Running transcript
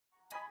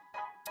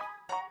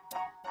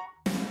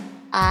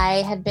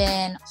I had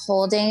been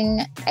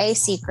holding a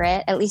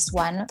secret, at least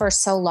one, for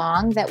so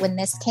long that when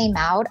this came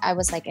out, I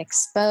was like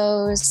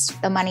exposed.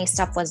 The money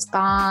stuff was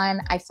gone.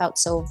 I felt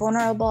so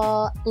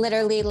vulnerable.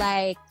 Literally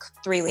like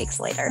 3 weeks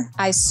later,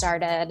 I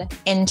started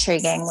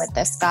intriguing with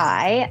this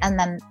guy, and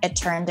then it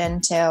turned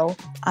into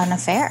an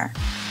affair.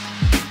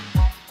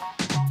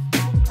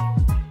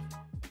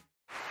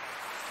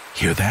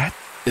 Hear that?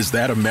 Is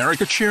that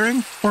America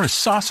cheering or a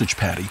sausage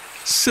patty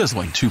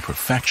sizzling to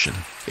perfection?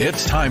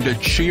 It's time to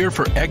cheer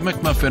for Egg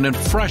McMuffin and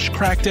fresh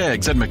cracked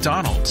eggs at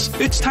McDonald's.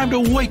 It's time to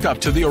wake up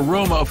to the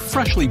aroma of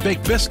freshly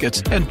baked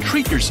biscuits and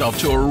treat yourself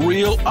to a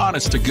real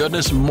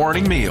honest-to-goodness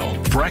morning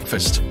meal.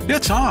 Breakfast,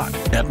 it's on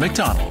at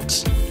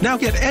McDonald's. Now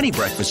get any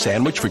breakfast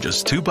sandwich for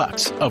just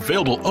 $2.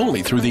 Available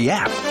only through the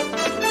app.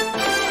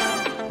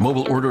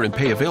 Mobile order and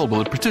pay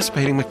available at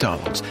participating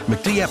McDonald's.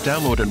 McD app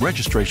download and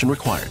registration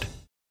required.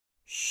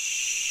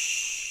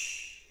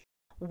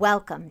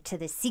 Welcome to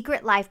the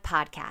Secret Life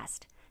Podcast.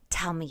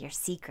 Tell me your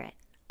secret.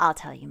 I'll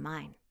tell you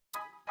mine.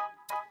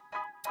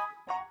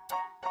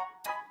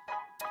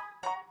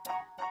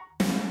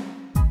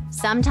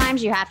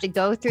 Sometimes you have to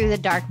go through the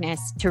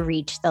darkness to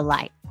reach the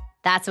light.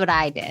 That's what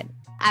I did.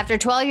 After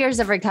 12 years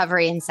of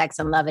recovery in sex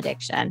and love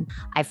addiction,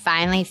 I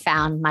finally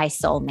found my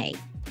soulmate,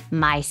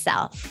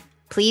 myself.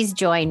 Please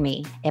join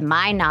me in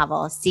my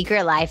novel,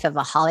 Secret Life of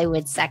a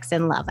Hollywood Sex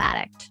and Love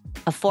Addict,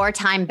 a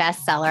 4-time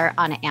bestseller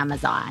on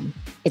Amazon.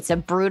 It's a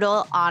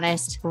brutal,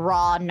 honest,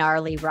 raw,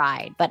 gnarly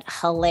ride, but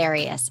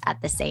hilarious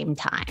at the same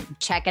time.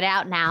 Check it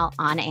out now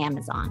on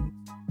Amazon.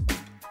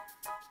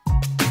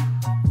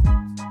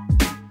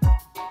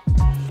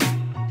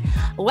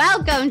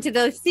 Welcome to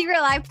the Secret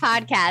Life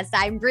Podcast.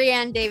 I'm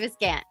Brianne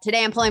Davis-Gant.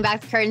 Today, I'm pulling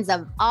back the curtains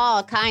of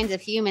all kinds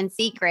of human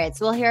secrets.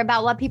 We'll hear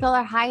about what people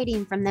are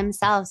hiding from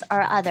themselves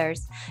or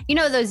others. You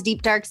know those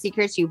deep, dark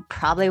secrets you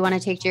probably want to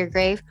take to your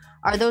grave?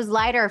 Or those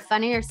lighter,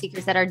 funnier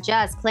secrets that are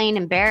just plain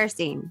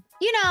embarrassing?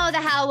 You know, the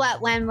how, what,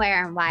 when,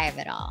 where, and why of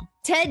it all.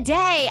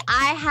 Today,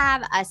 I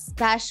have a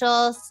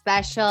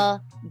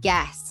special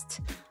guest.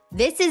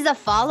 This is a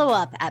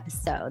follow-up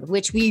episode,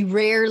 which we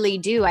rarely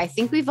do. I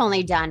think we've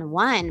only done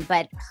one,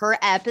 but her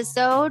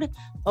episode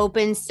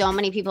opened so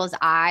many people's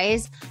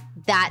eyes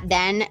that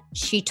then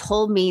she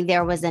told me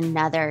there was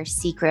another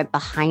secret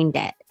behind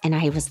it. And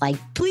I was like,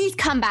 please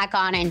come back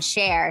on and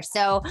share.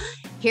 So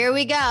here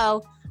we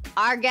go.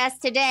 Our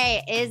guest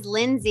today is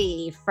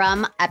Lindsay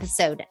from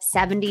episode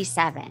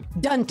 77.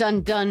 Dun,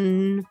 dun,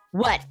 dun.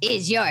 What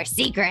is your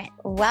secret?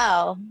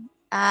 Well,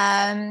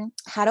 how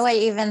do I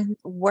even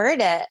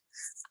word it?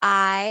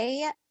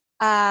 I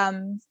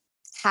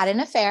had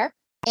an affair,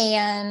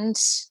 and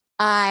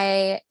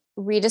I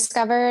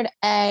rediscovered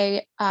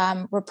a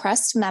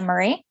repressed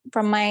memory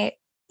from my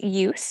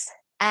youth.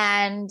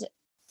 And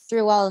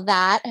through all of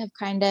that, have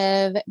kind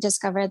of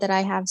discovered that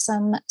I have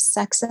some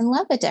sex and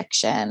love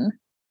addiction.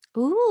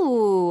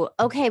 Ooh,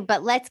 okay,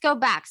 but let's go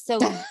back. So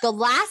the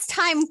last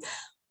time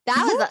but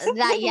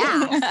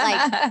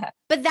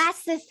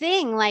that's the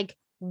thing. Like,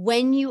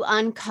 when you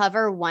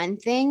uncover one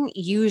thing,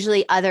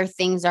 usually other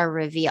things are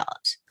revealed.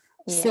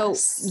 Yes.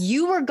 So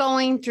you were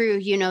going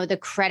through, the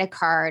credit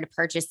card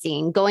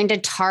purchasing, going to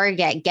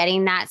Target,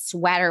 getting that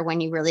sweater when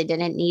you really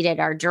didn't need it,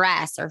 or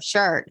dress or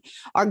shirt,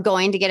 or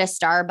going to get a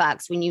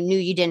Starbucks when you knew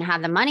you didn't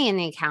have the money in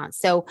the account.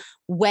 So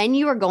when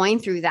you were going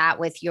through that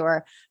with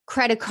your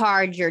credit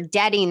card, your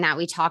debting that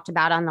we talked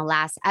about on the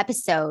last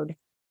episode,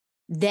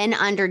 then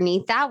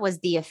underneath that was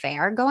the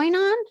affair going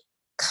on?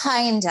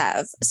 Kind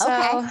of. So,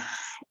 okay.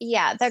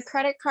 Yeah, the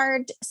credit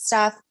card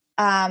stuff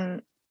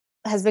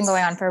has been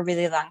going on for a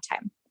really long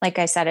time. Like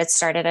I said, it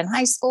started in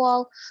high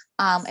school.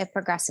 It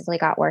progressively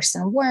got worse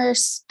and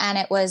worse. And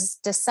it was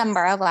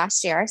December of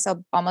last year,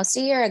 so almost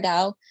a year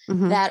ago,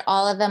 that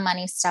all of the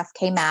money stuff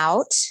came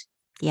out.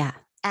 Yeah.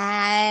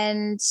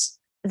 And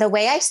the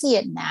way I see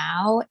it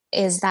now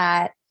is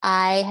that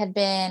I had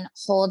been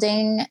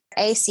holding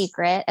a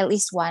secret, at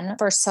least one,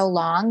 for so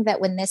long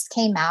that when this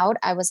came out,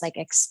 I was like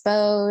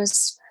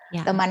exposed.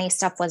 Yeah. The money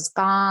stuff was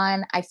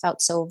gone. I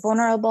felt so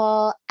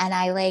vulnerable, and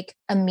I like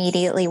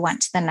immediately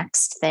went to the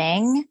next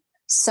thing.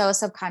 So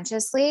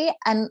subconsciously,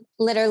 and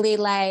literally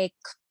like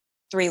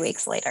 3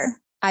 weeks later,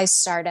 I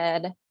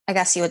started, I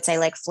guess you would say,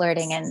 like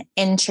flirting and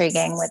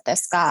intriguing with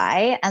this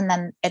guy. And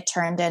then it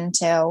turned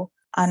into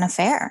an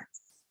affair,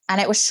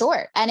 and it was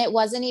short, and it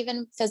wasn't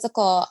even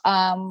physical.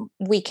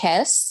 We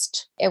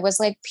kissed. It was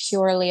like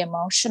purely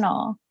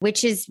emotional,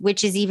 which is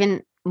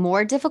even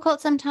more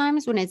difficult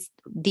sometimes when it's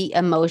the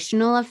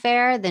emotional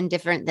affair than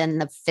different than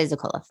the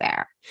physical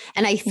affair.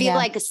 And I feel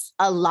like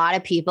a lot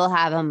of people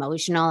have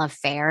emotional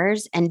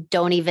affairs and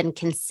don't even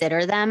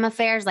consider them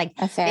affairs. Like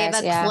they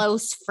have a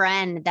close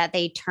friend that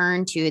they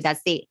turn to,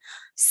 that's the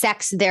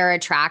sex they're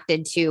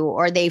attracted to,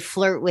 or they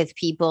flirt with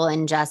people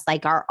and just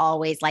like are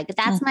always like,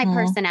 that's my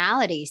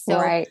personality. So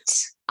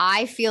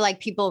I feel like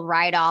people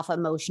write off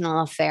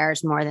emotional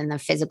affairs more than the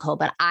physical,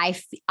 but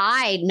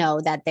I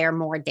know that they're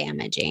more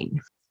damaging.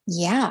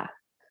 Yeah.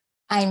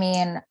 I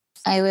mean,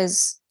 I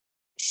was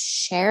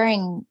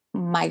sharing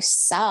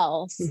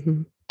myself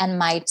and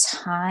my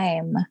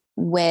time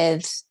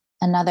with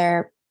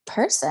another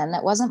person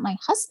that wasn't my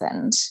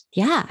husband.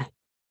 Yeah.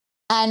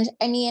 And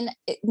I mean,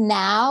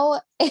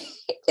 now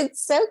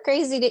it's so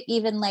crazy to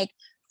even like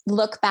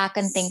look back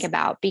and think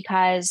about,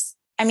 because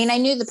I mean, I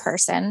knew the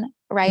person,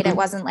 right? It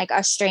wasn't like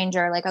a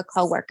stranger, like a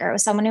coworker. It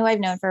was someone who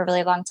I've known for a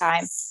really long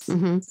time.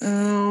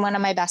 One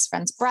of my best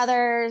friend's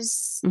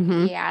brothers.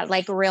 Yeah.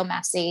 Like real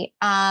messy.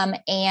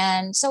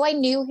 And so I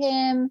knew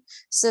him.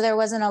 So there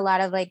wasn't a lot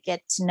of like,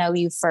 get to know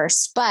you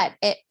first, but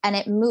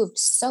it moved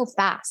so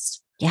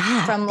fast.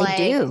 Yeah. From they like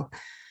do.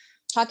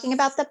 talking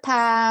about the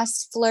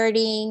past,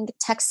 flirting,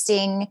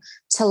 texting,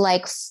 to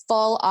like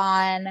full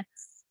on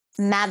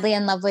madly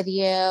in love with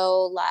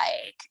you,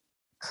 like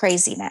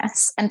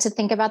craziness. And to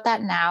think about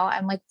that now,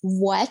 I'm like,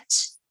 what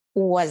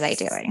was I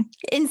doing?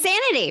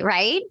 Insanity,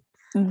 right?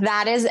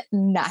 That is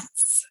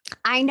nuts.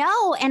 I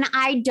know. And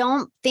I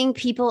don't think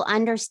people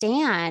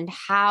understand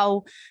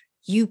how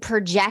you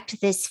project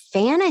this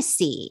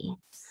fantasy.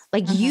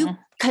 Like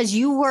because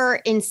you were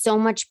in so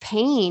much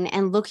pain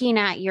and looking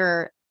at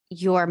your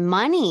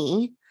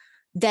money,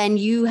 then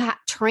you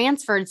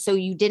transferred so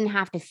you didn't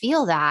have to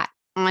feel that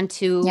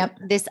onto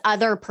this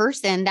other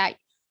person that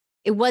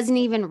it wasn't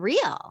even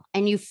real.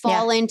 And you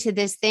fall into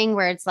this thing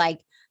where it's like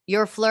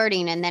you're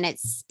flirting and then it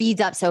speeds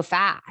up so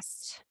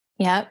fast.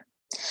 Yep.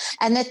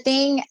 And the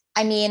thing,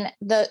 I mean,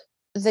 the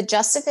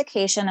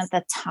justification at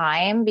the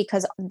time,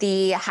 because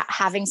the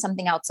having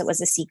something else that was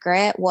a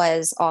secret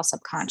was all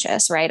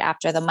subconscious, right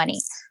after the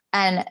money.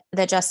 And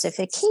the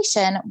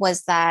justification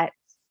was that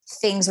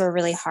things were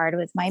really hard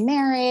with my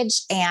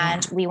marriage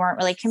and we weren't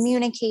really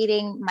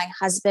communicating. My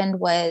husband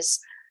was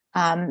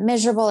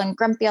miserable and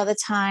grumpy all the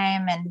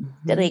time and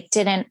like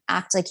didn't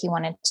act like he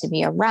wanted to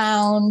be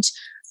around.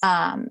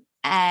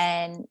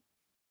 And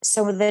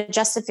so the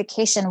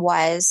justification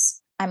was,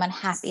 I'm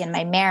unhappy in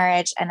my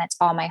marriage and it's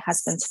all my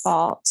husband's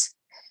fault.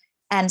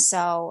 And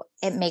so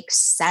it makes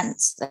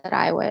sense that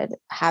I would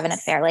have an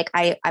affair. Like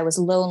I was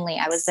lonely.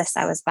 I was this,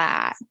 I was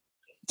that.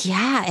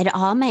 Yeah, it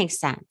all makes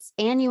sense.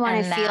 And you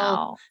want to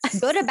feel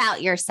good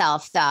about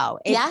yourself, though.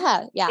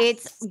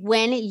 It's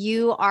when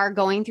you are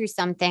going through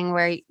something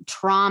where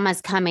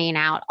trauma's coming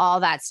out, all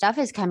that stuff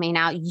is coming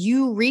out,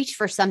 you reach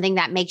for something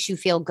that makes you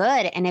feel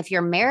good. And if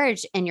your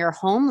marriage and your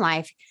home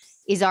life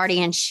is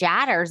already in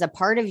shatters, a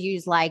part of you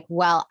is like,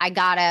 well, I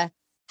got to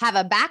have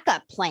a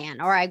backup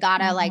plan, or I got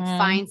to like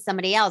find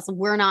somebody else.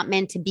 We're not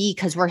meant to be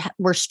because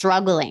we're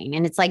struggling.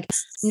 And it's like,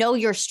 no,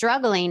 you're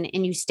struggling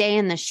and you stay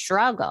in the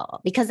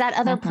struggle because that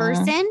other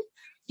person,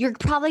 you're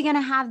probably going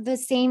to have the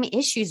same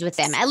issues with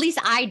them. At least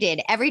I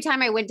did. Every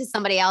time I went to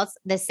somebody else,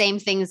 the same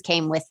things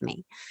came with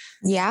me.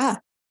 Yeah.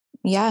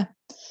 Yeah.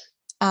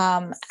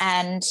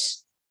 And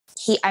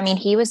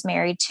he was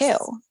married too.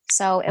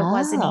 So it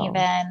wasn't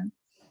even.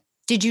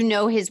 Did you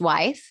know his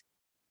wife?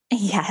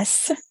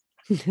 Yes.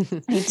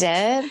 I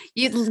did.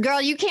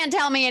 You can't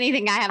tell me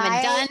anything I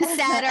haven't done,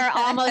 said, or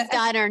almost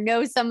done, or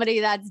know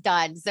somebody that's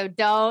done. So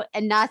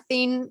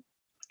nothing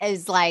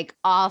is like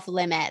off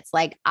limits.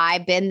 Like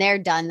I've been there,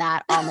 done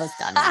that, almost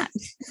done that.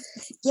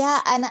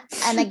 Yeah. And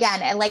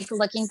again, like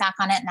looking back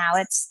on it now,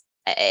 it's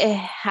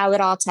how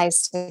it all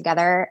ties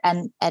together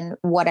and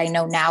what I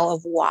know now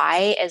of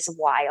why is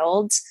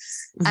wild.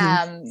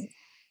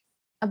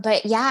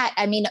 But yeah,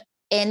 I mean,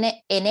 in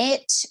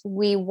it,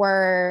 we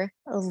were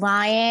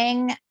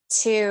lying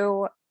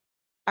to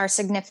our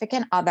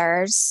significant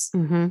others.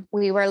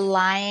 We were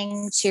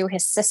lying to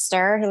his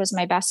sister, who was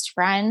my best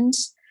friend,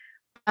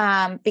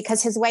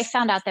 because his wife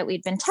found out that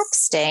we'd been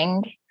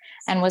texting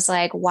and was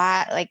like,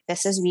 "What? Like,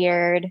 this is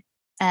weird."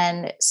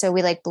 And so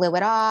we like blew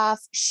it off.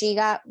 She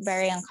got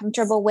very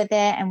uncomfortable with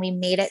it, and we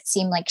made it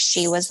seem like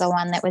she was the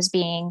one that was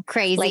being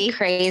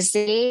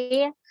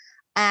crazy.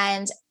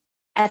 And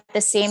at the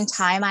same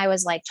time, I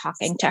was like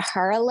talking to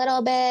her a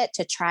little bit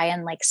to try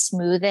and like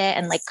smooth it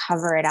and like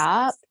cover it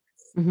up.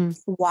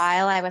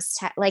 While I was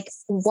like,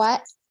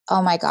 what?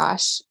 Oh my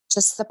gosh.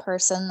 Just the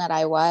person that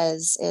I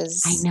was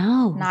is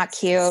not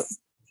cute.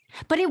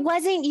 But it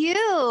wasn't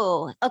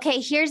you.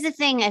 Okay. Here's the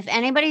thing. If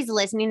anybody's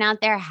listening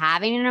out there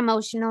having an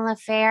emotional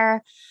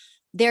affair,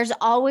 there's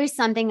always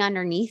something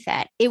underneath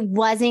it. It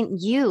wasn't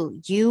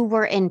you. You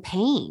were in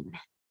pain.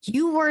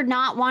 You were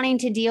not wanting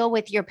to deal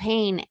with your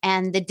pain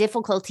and the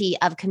difficulty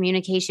of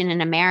communication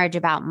in a marriage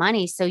about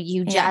money. So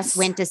you just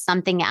went to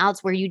something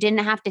else where you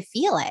didn't have to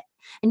feel it.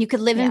 And you could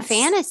live in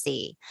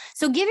fantasy.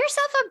 So give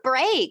yourself a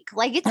break.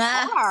 Like it's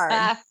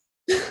hard.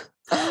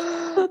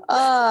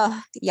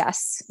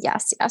 Yes.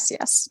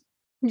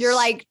 You're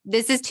like,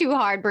 this is too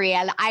hard,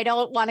 Brianne. I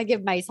don't want to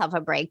give myself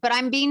a break, but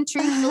I'm being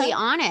truthfully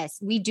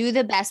honest. We do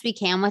the best we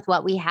can with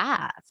what we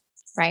have.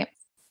 Right.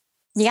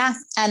 Yeah.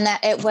 And that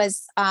it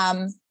was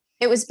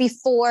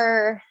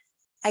before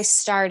I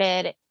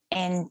started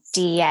in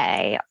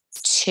DA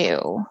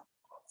too.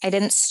 I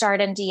didn't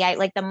start in DA.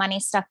 Like the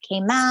money stuff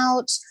came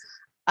out.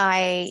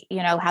 I,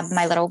 had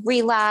my little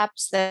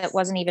relapse that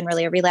wasn't even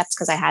really a relapse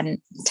because I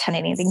hadn't done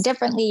anything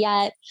differently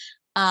yet.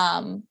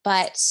 And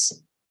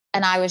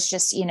I was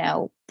just,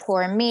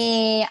 poor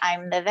me,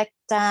 I'm the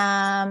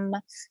victim.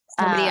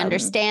 Nobody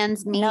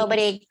understands me.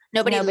 Nobody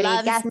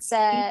loves gets me.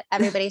 it.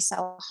 Everybody's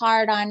so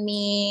hard on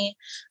me.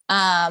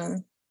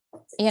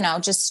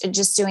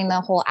 Just doing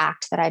the whole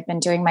act that I'd been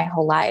doing my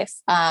whole life,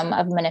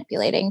 of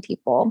manipulating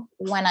people.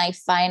 When I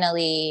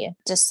finally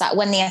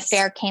when the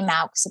affair came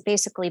out, because it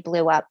basically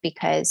blew up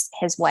because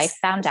his wife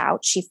found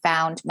out. She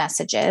found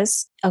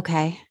messages.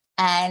 Okay.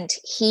 And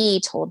he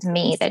told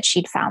me that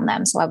she'd found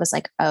them. So I was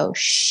like, oh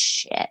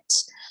shit.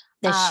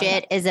 The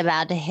shit is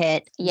about to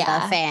hit the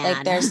fan.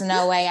 Like there's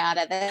no way out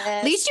of this.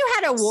 At least you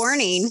had a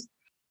warning.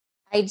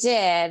 I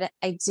did.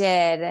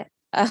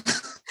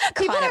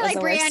 People are like,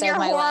 Brianne, you're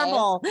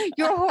horrible.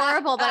 You're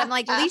horrible. But I'm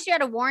like, at least you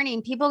had a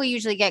warning. People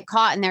usually get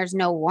caught and there's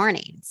no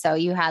warning. So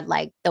you had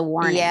like the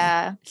warning.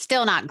 Yeah.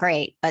 Still not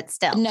great, but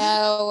still.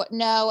 No.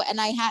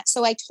 And I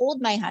told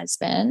my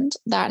husband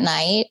that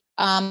night.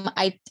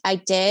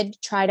 I did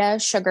try to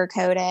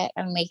sugarcoat it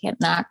and make it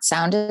not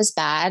sound as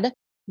bad.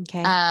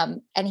 Okay.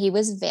 And he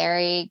was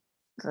very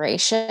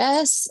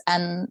gracious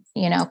and,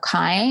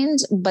 kind.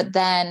 But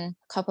then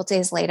a couple of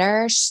days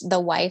later, the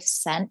wife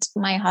sent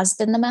my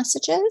husband the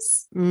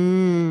messages.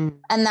 And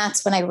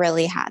that's when I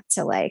really had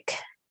to like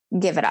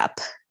give it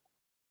up.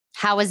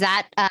 How was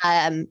that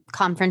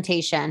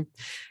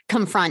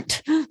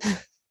confront?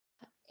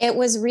 It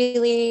was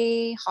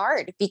really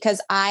hard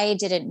because I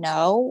didn't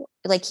know,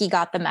 like he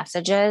got the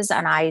messages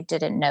and I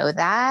didn't know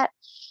that.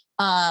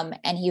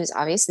 And he was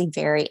obviously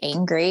very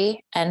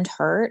angry and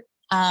hurt.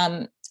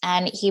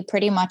 And he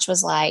pretty much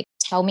was like,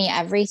 tell me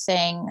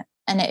everything.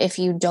 And if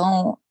you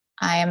don't,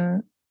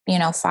 I'm,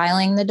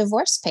 filing the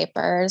divorce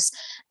papers.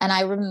 And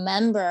I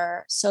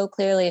remember so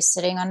clearly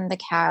sitting on the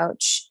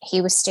couch,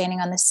 he was standing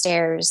on the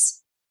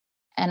stairs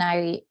and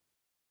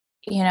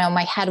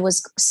my head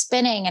was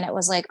spinning and it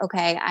was like,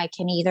 okay, I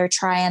can either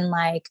try and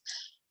like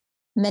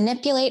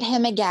manipulate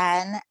him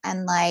again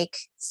and like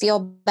feel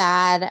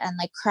bad and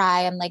like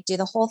cry and like do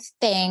the whole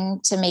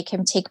thing to make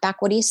him take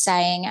back what he's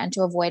saying and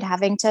to avoid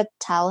having to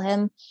tell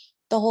him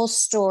the whole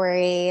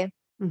story.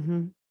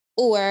 Mm-hmm.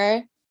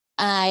 Or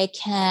I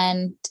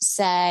can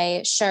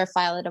say, sure,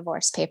 file the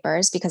divorce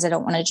papers because I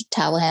don't want to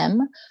tell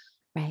him.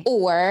 Right.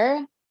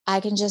 Or I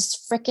can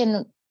just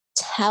freaking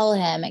tell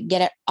him,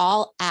 get it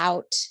all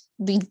out,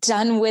 be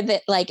done with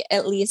it, like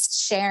at least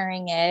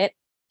sharing it,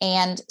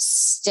 and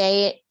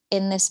stay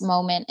in this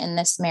moment, in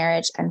this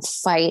marriage, and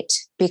fight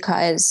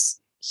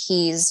because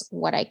he's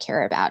what I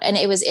care about. And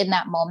it was in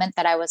that moment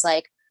that I was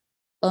like,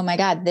 oh my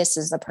God, this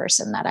is the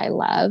person that I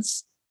love.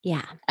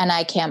 Yeah. And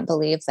I can't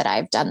believe that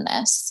I've done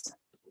this.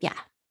 Yeah.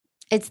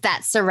 It's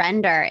that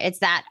surrender. It's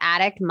that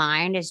addict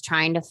mind is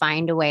trying to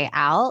find a way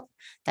out,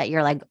 that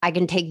you're like, I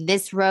can take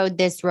this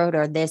road,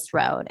 or this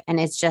road. And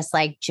it's just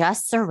like,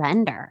 just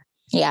surrender.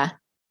 Yeah.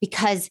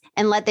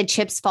 And let the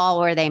chips fall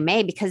where they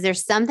may, because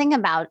there's something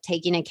about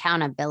taking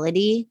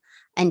accountability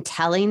and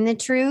telling the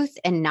truth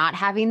and not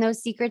having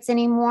those secrets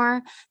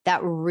anymore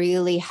that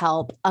really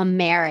help a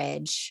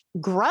marriage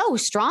grow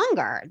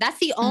stronger. That's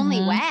the only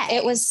way.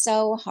 It was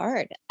so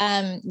hard.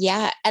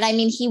 Yeah. And I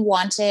mean, he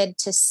wanted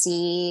to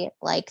see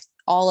like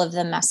all of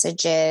the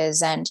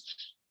messages, and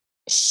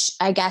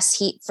I guess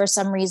he, for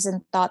some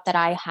reason, thought that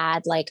I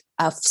had like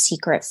a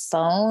secret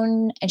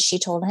phone, and she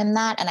told him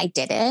that, and I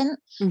didn't.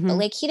 Mm-hmm. But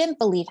like, he didn't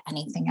believe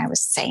anything I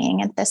was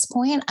saying at this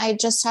point. I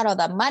just had all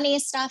the money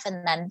stuff,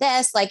 and then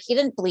this, like, he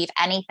didn't believe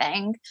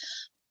anything.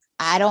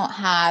 I don't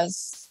have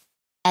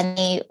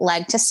any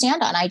leg to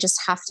stand on. I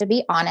just have to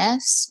be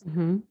honest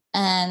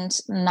and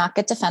not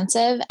get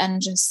defensive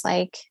and just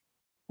like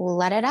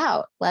let it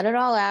out, let it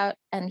all out.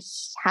 And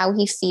how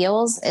he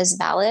feels is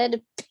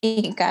valid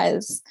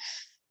because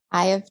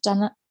I have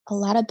done a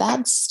lot of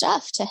bad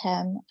stuff to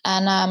him.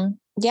 And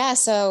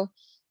so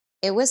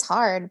it was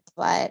hard,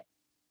 but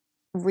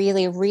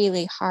really,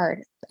 really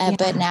hard.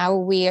 But now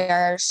we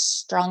are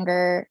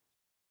stronger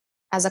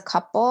as a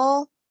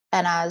couple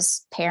and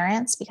as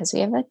parents because we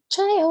have a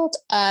child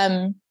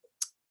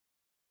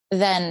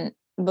than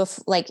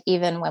before, like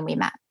even when we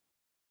met.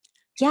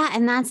 Yeah.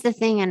 And that's the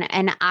thing.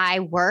 And I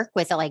work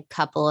with like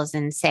couples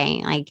and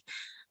saying like,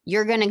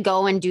 you're going to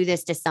go and do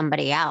this to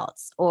somebody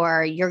else,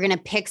 or you're going to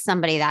pick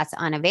somebody that's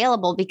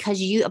unavailable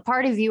because a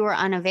part of you are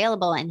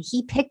unavailable and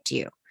he picked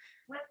you.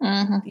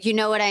 Mm-hmm. You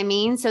know what I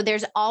mean? So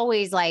there's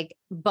always like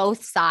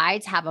both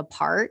sides have a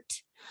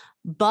part,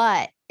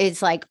 but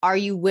it's like, are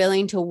you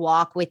willing to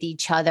walk with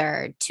each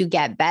other to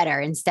get better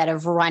instead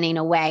of running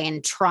away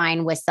and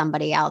trying with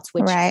somebody else,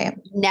 which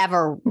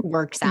never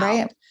works out.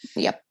 Right.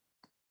 Yep.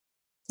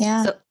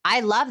 Yeah. So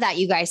I love that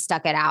you guys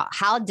stuck it out.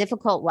 How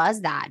difficult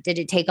was that? Did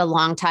it take a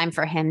long time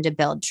for him to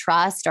build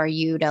trust, or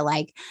you to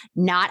like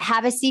not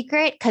have a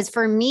secret? Because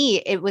for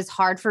me, it was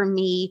hard for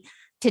me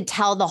to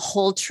tell the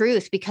whole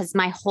truth because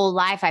my whole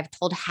life I've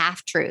told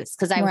half truths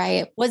because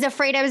I was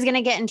afraid I was going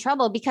to get in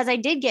trouble, because I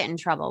did get in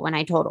trouble when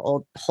I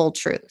told whole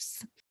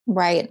truths.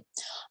 Right.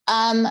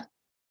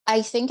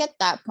 I think at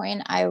that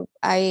point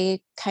I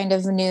kind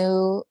of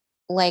knew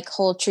like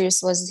whole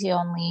truths was the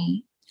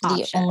only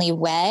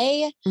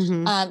way,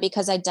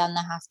 because I'd done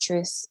the half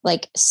truth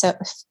like so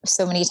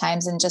many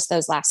times in just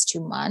those last 2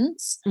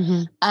 months.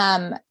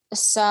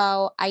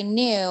 so I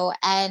knew,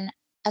 and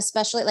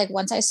especially like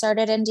once I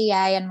started in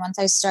DA and once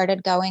I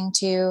started going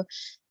to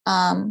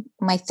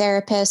my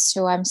therapist,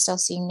 who I'm still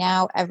seeing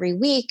now every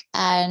week,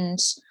 and,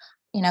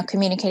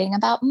 communicating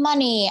about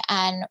money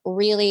and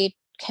really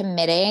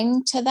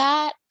committing to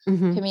that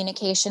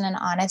communication and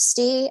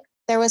honesty,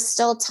 there was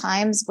still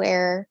times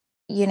where,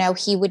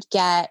 he would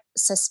get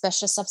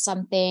suspicious of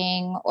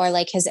something, or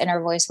like his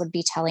inner voice would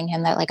be telling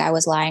him that like I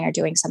was lying or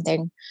doing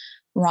something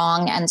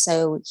wrong. And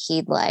so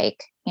he'd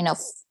like,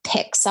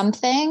 pick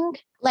something.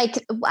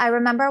 Like I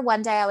remember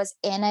one day I was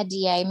in a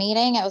DA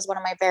meeting. It was one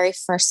of my very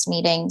first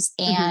meetings.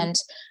 And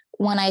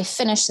when I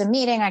finished the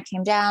meeting, I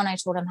came down, I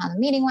told him how the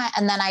meeting went.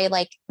 And then I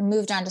like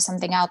moved on to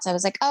something else. I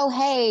was like, oh,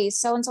 hey,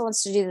 so-and-so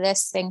wants to do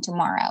this thing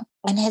tomorrow.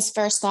 And his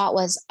first thought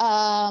was,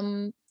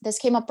 this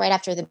came up right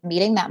after the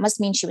meeting. That must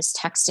mean she was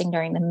texting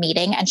during the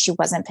meeting and she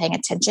wasn't paying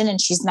attention and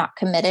she's not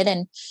committed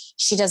and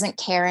she doesn't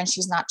care and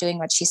she's not doing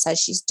what she says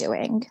she's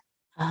doing.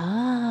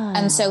 Oh.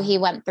 And so he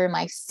went through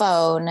my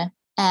phone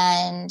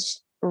and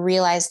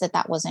realized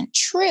that wasn't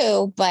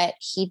true, but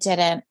he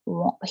didn't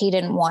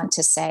want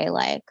to say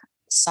like,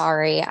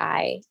 sorry,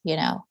 I,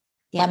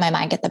 let my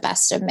mind get the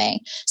best of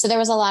me. So there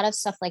was a lot of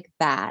stuff like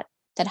that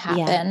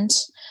happened.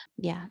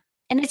 Yeah.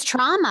 And it's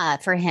trauma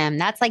for him.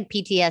 That's like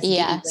PTSD.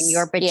 Yes. When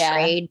you're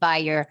betrayed by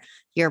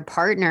your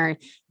partner,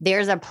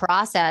 there's a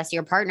process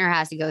your partner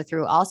has to go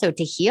through also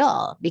to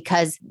heal,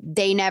 because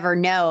they never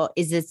know,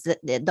 is this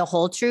the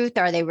whole truth?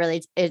 Are they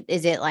really,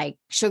 is it like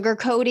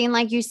sugarcoating,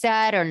 like you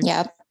said? Or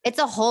it's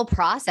a whole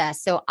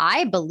process. So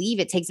I believe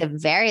it takes a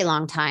very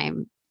long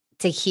time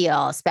to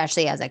heal,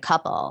 especially as a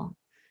couple.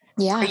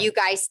 Yeah. Are you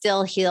guys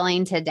still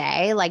healing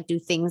today? Like, do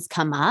things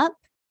come up?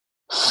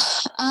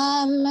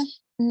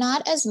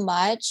 Not as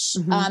much.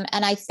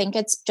 And I think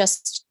it's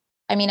just,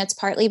 it's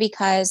partly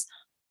because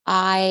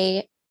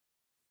I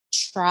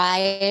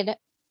tried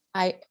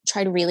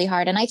really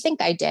hard, and I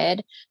think I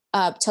did,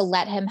 to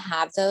let him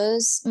have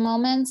those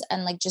moments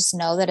and like, just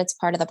know that it's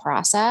part of the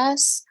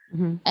process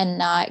and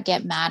not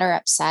get mad or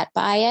upset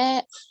by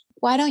it.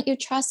 Why don't you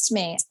trust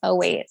me? Oh,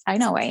 wait, I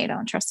know why you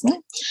don't trust me.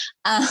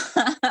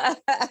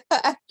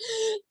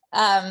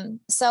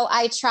 So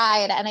I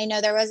tried, and I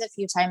know there was a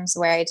few times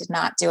where I did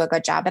not do a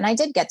good job, and I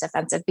did get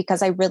defensive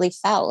because I really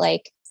felt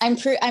like I'm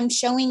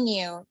showing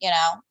you,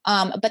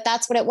 but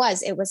that's what it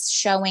was. It was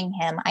showing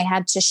him. I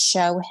had to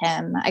show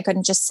him. I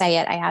couldn't just say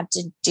it. I had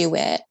to do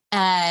it.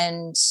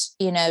 And,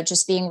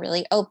 just being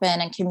really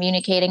open and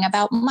communicating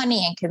about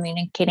money and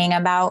communicating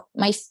about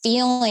my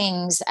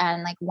feelings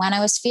and like when I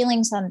was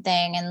feeling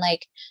something, and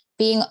like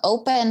being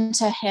open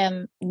to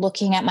him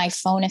looking at my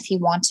phone if he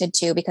wanted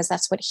to, because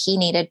that's what he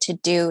needed to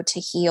do to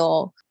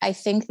heal. I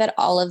think that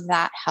all of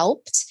that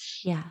helped.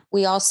 Yeah.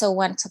 We also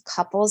went to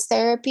couples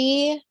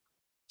therapy,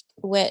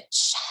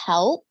 which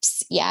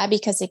helps. Yeah.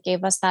 Because it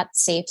gave us that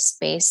safe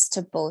space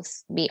to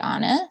both be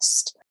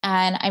honest.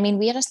 And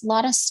we had a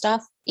lot of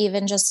stuff,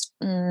 even just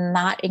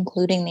not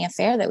including the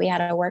affair, that we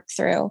had to work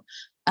through.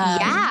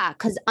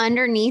 Because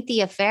underneath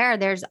the affair,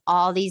 there's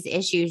all these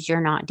issues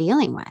you're not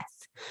dealing with.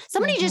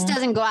 Somebody just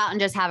doesn't go out and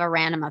just have a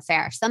random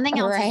affair. Something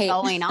else is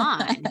going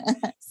on.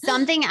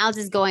 Something else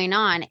is going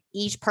on.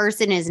 Each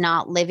person is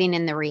not living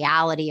in the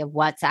reality of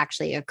what's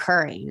actually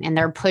occurring. And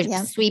they're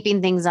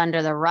sweeping things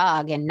under the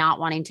rug and not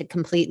wanting to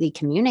completely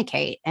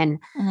communicate. And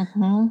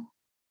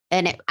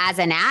as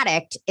an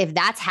addict, if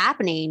that's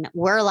happening,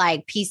 we're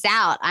like, peace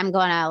out. I'm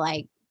going to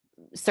like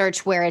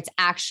search where it's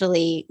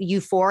actually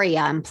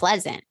euphoria and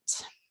pleasant.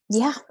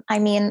 Yeah.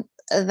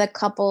 The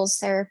couples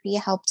therapy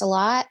helped a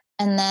lot.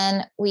 And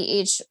then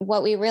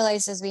what we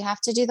realized is we have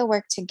to do the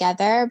work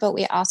together, but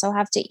we also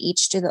have to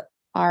each do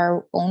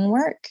our own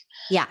work.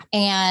 Yeah.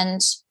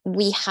 And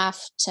we have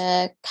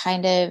to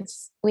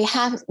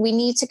we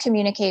need to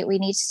communicate. We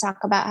need to talk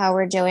about how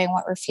we're doing,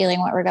 what we're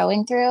feeling, what we're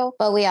going through,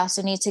 but we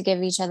also need to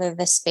give each other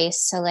the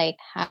space to like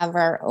have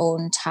our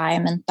own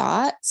time and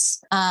thoughts.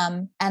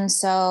 And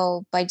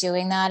so by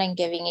doing that and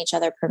giving each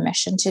other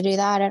permission to do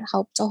that, it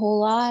helped a whole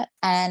lot.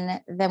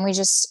 And then we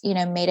just,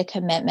 made a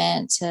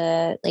commitment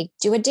to like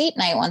do a date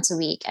night once a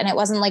week. And it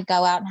wasn't like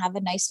go out and have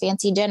a nice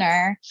fancy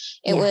dinner.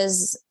 It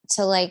was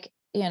to like,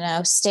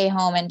 stay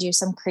home and do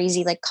some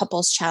crazy like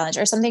couples challenge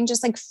or something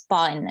just like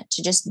fun,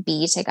 to just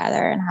be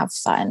together and have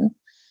fun.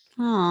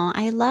 Oh,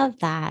 I love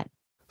that.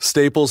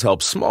 Staples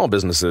helps small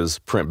businesses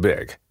print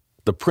big.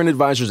 The print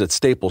advisors at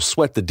Staples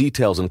sweat the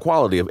details and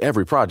quality of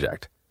every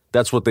project.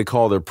 That's what they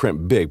call their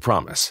print big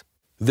promise.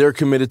 They're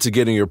committed to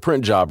getting your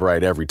print job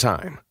right every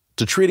time,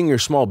 to treating your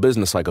small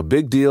business like a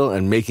big deal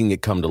and making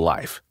it come to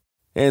life,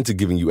 and to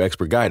giving you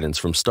expert guidance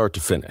from start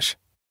to finish.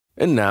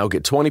 And now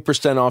get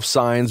 20% off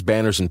signs,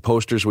 banners, and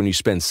posters when you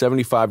spend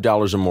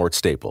 $75 or more at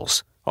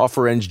Staples.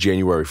 Offer ends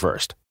January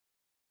 1st.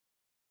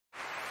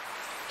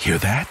 Hear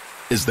that?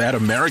 Is that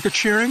America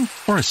cheering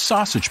or a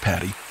sausage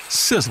patty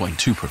sizzling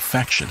to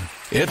perfection?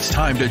 It's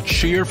time to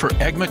cheer for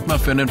Egg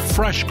McMuffin and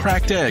fresh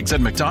cracked eggs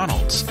at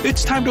McDonald's.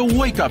 It's time to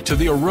wake up to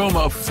the aroma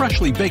of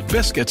freshly baked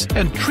biscuits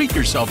and treat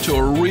yourself to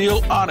a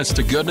real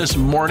honest-to-goodness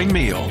morning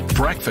meal.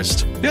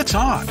 Breakfast, it's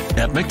on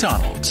at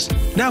McDonald's.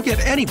 Now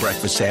get any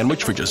breakfast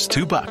sandwich for just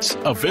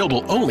 $2.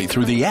 Available only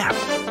through the app.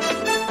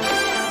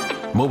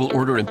 Mobile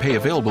order and pay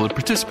available at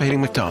participating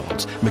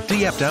McDonald's.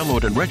 McD app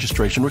download and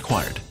registration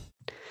required.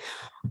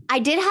 I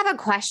did have a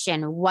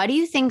question. What do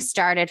you think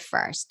started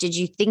first? Did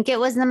you think it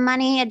was the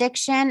money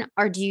addiction,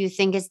 or do you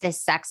think it's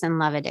this sex and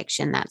love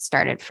addiction that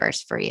started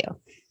first for you?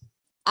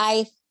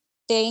 I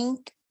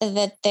think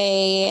that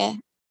they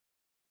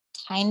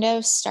kind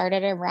of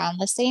started around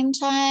the same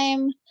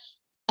time.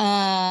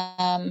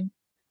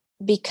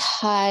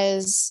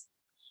 Because,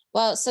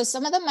 well, so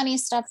some of the money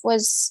stuff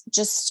was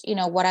just,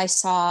 what I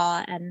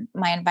saw and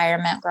my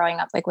environment growing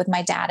up, like with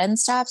my dad and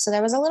stuff. So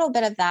there was a little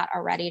bit of that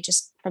already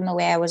just from the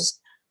way I was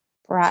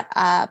brought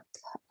up.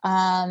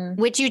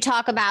 Which you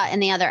talk about in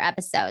the other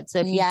episode. So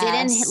if you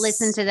didn't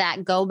listen to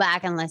that, go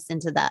back and listen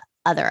to the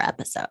other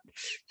episode.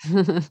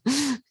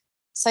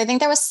 So I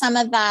think there was some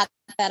of that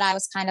I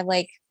was kind of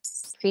like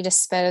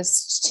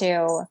predisposed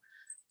to,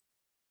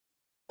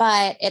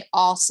 but it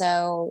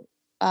also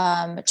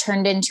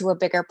turned into a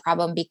bigger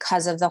problem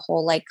because of the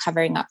whole like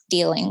covering up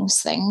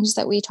feelings things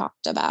that we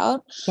talked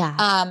about.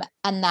 Yeah.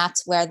 And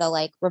that's where the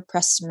like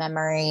repressed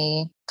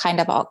memory kind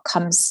of all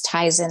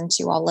ties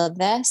into all of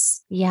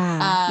this.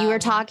 Yeah. You were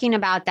talking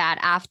about that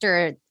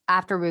after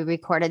we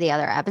recorded the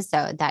other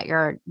episode, that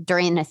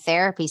during a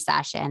therapy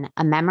session,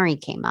 a memory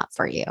came up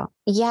for you.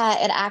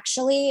 Yeah, it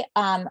actually,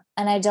 and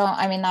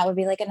that would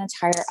be like an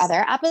entire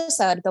other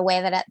episode, the way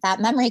that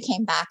that memory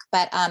came back.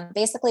 But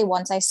basically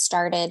once I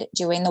started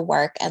doing the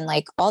work and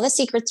like all the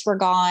secrets were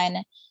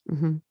gone,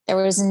 there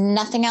was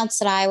nothing else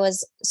that I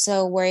was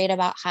so worried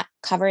about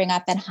covering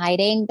up and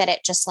hiding, that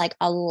it just like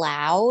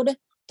allowed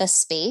the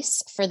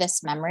space for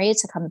this memory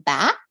to come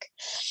back.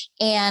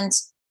 And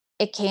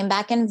it came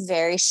back in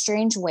very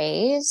strange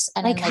ways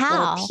and like in like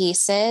how? Little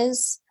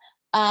pieces.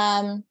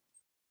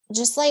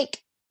 Just like,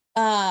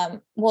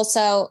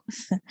 so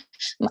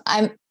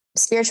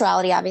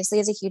spirituality obviously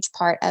is a huge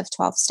part of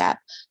 12 step.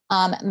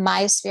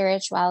 My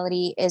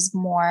spirituality is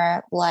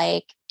more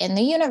like in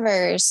the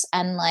universe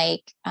and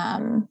like, so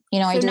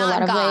I do a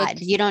lot of God. like,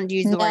 you don't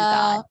use the word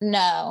God.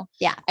 No.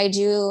 Yeah. I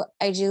do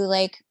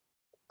like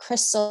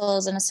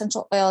crystals and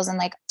essential oils and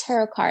like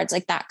tarot cards,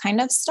 like that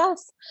kind of stuff.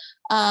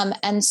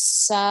 And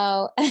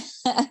so,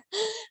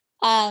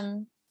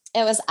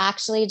 it was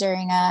actually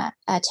during a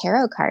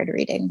tarot card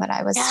reading that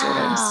I was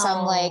doing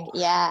some like,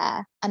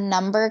 a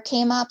number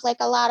came up like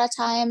a lot of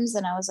times.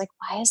 And I was like,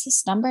 why is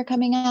this number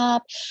coming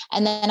up?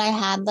 And then I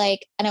had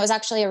like, and it was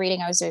actually a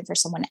reading I was doing for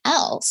someone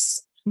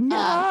else.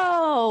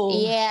 No.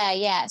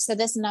 Yeah. So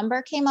this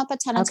number came up a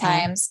ton of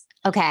times.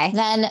 Okay.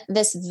 Then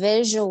this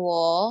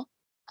visual,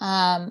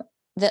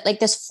 that like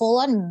this full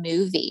on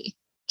movie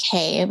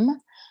came.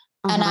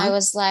 And I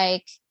was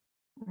like,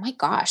 oh my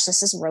gosh,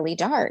 this is really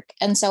dark.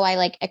 And so I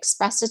like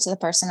expressed it to the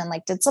person and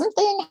like, did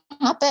something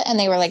happen? And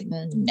they were like,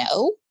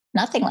 no,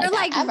 nothing like You're that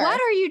like, ever.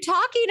 what are you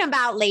talking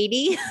about,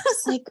 lady?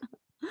 It's like,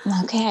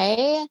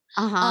 okay.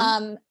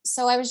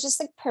 So I was just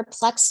like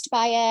perplexed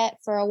by it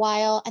for a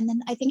while. And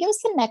then I think it was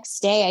the next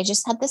day, I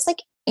just had this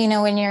like,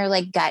 when your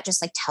like gut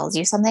just like tells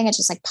you something, it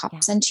just like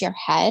pops into your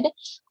head.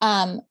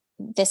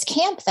 This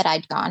camp that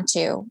I'd gone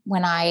to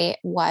when I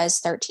was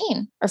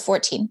 13 or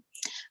 14.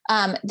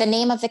 The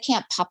name of the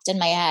camp popped in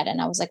my head and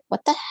I was like,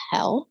 what the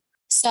hell?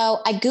 So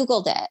I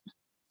Googled it.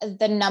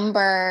 The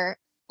number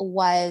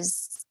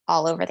was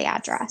all over the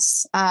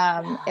address.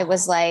 It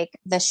was like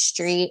the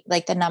street,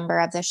 like the number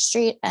of the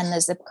street and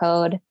the zip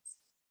code.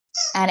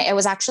 And it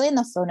was actually in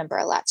the phone number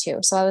a lot too.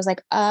 So I was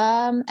like,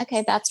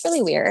 okay, that's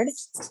really weird.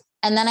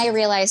 And then I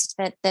realized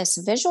that this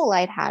visual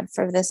I'd had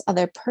for this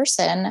other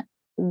person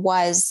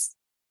was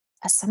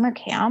a summer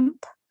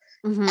camp.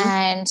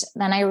 And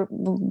then I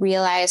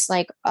realized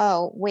like,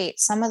 oh,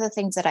 wait, some of the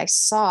things that I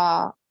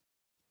saw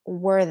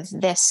were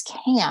this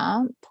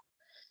camp.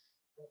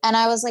 And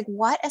I was like,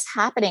 what is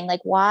happening? Like,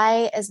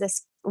 why is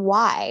this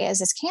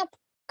camp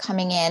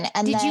coming in?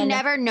 And did you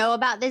never know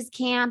about this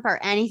camp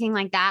or anything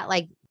like that?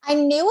 Like, I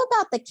knew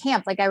about the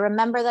camp. Like, I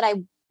remember that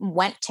I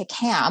went to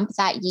camp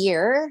that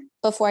year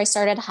before I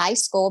started high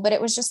school, but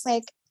it was just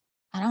like,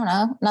 I don't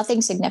know,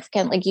 nothing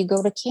significant. Like you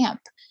go to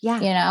camp,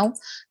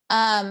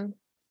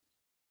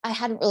 I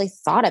hadn't really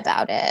thought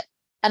about it.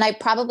 And I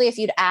probably, if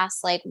you'd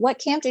asked like, what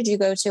camp did you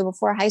go to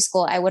before high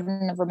school? I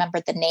wouldn't have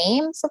remembered the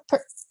name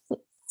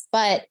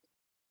but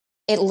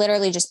it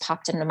literally just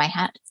popped into my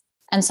head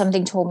and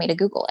something told me to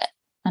Google it.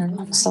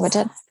 And so it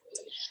did.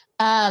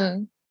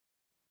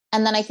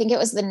 And then I think it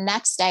was the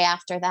next day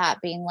after that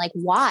being like,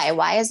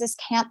 why is this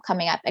camp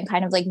coming up, and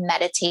kind of like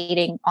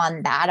meditating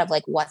on that of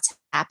like, what's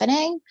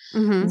happening,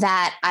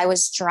 that I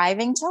was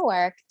driving to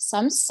work.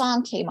 Some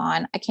song came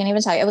on. I can't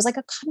even tell you. It was like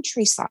a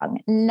country song,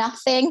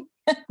 nothing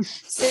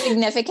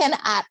significant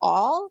at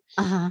all.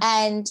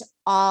 And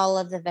all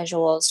of the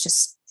visuals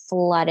just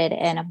flooded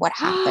in of what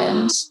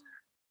happened.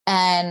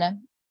 And,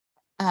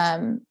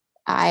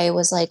 I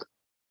was like,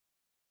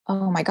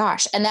 oh my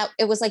gosh. And that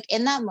it was like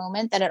in that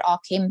moment that it all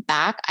came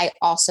back, I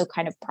also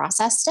kind of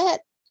processed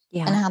it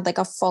and had like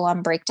a full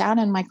on breakdown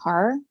in my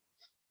car.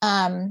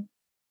 And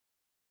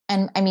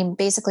And I mean,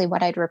 basically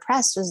what I'd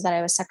repressed was that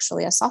I was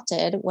sexually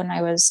assaulted when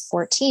I was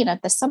 14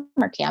 at the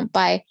summer camp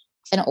by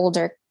an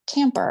older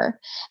camper.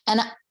 And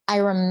I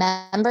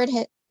remembered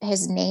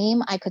his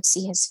name. I could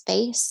see his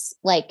face,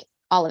 like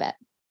all of it.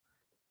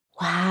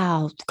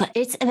 Wow.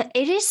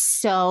 It is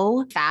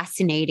so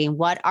fascinating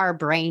what our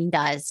brain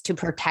does to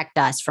protect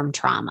us from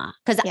trauma.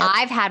 Because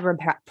I've had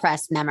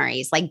repressed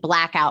memories, like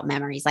blackout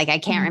memories. Like I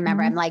can't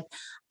remember. I'm like,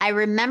 I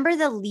remember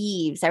the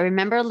leaves. I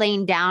remember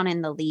laying down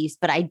in the leaves,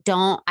 but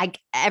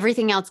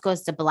everything else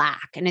goes to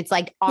black. And it's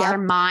like our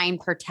mind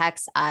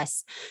protects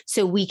us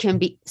so we can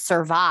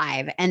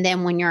survive. And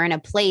then when you're in a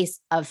place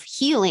of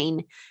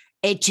healing,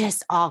 it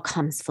just all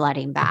comes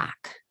flooding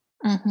back.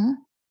 Mm-hmm.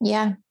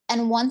 Yeah.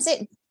 And once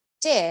it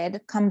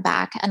did come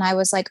back and I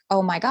was like,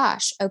 oh my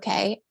gosh,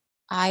 okay,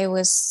 I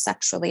was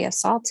sexually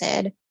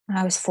assaulted when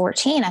I was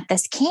 14 at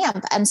this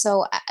camp. And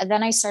so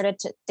then I started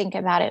to think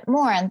about it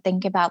more and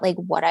think about like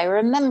what I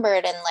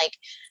remembered and like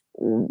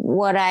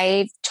what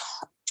I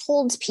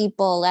told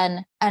people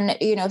and,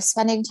 you know,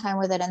 spending time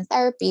with it in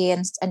therapy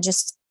and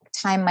just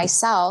time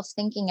myself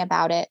thinking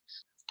about it.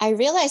 I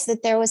realized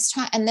that there was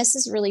time, and this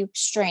is really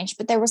strange,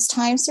 but there was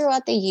times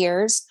throughout the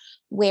years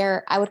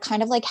where I would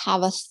kind of like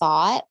have a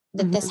thought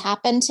that this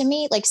happened to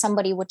me. Like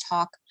somebody would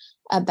talk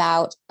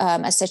about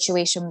a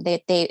situation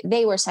that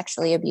they were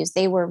sexually abused,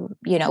 they were,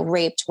 you know,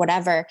 raped,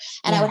 whatever.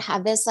 And I would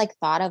have this like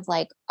thought of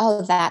like,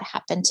 oh, that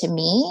happened to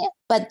me.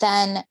 But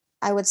then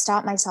I would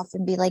stop myself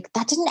and be like,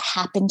 that didn't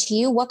happen to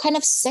you. What kind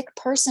of sick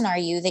person are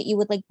you that you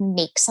would like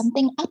make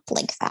something up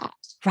like that?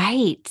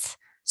 Right.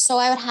 So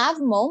I would have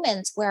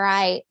moments where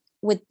I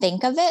would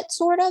think of it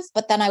sort of,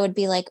 but then I would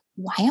be like,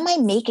 why am I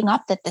making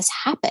up that this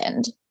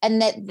happened? And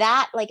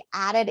that like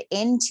added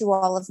into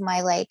all of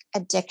my like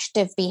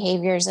addictive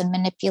behaviors and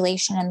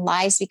manipulation and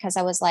lies, because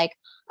I was like,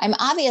 I'm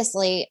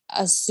obviously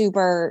a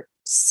super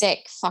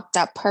sick, fucked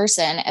up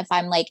person if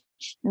I'm like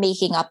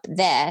making up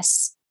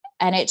this.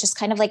 And it just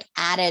kind of like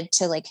added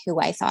to like who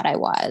I thought I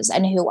was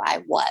and who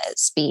I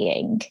was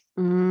being.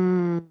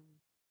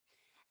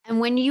 And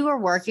when you were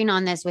working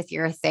on this with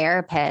your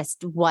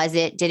therapist,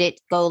 did it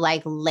go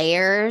like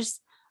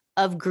layers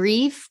of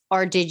grief,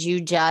 or did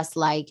you just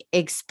like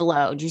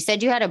explode? You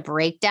said you had a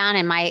breakdown,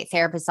 and my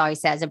therapist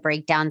always says a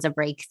breakdown's a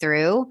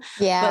breakthrough.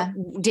 Yeah.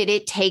 But did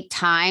it take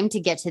time to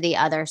get to the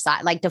other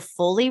side, like to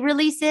fully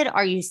release it?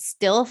 Are you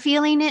still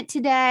feeling it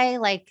today?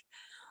 Like,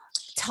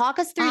 talk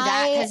us through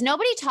that, because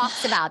nobody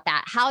talks about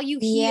that, how you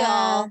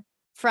heal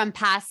from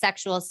past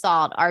sexual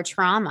assault or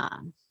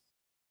trauma.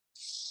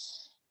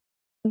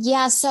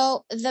 Yeah.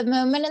 So the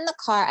moment in the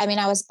car, I mean,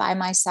 I was by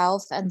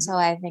myself. And so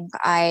I think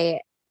I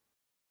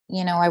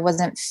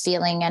wasn't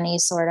feeling any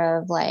sort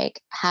of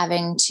like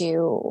having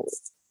to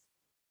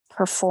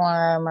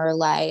perform or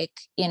like,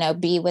 you know,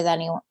 be with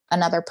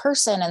another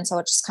person. And so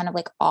it just kind of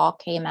like all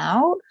came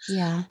out.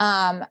 Yeah.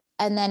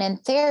 And then in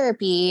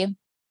therapy,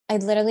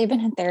 I'd literally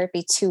been in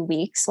therapy 2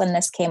 weeks when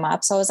this came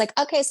up. So I was like,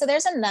 okay, so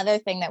there's another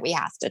thing that we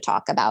have to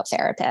talk about,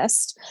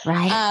 therapist.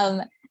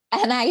 Right.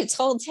 And I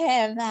told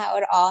him how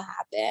it all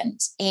happened.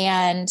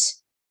 And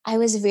I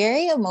was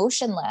very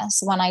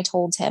emotionless when I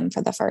told him for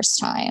the first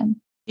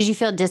time. Did you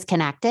feel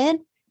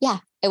disconnected? Yeah,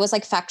 it was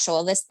like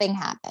factual. This thing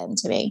happened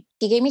to me.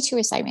 He gave me 2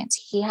 assignments.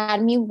 He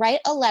had me write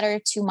a letter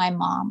to my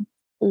mom,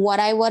 what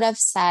I would have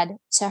said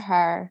to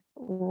her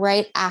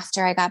right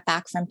after I got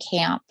back from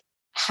camp,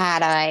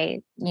 had I,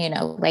 you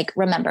know, like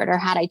remembered, or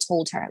had I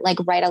told her, like,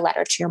 write a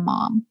letter to your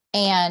mom.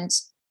 And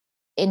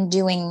in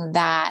doing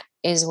that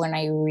is when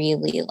I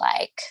really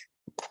like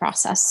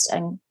processed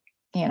and,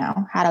 you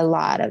know, had a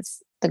lot of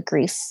the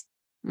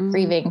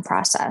grieving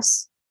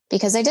process,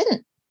 because I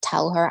didn't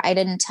tell her, I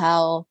didn't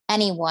tell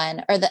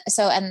anyone, I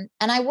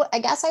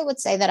guess I would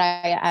say that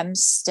I am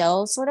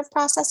still sort of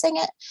processing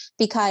it,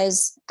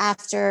 because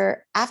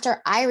after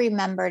I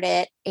remembered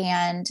it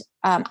and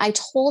I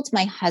told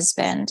my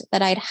husband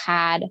that I'd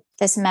had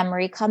this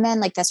memory come in,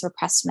 like this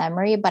repressed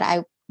memory, but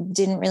I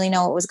didn't really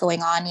know what was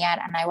going on yet.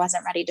 And I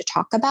wasn't ready to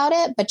talk about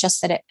it, but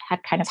just that it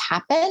had kind of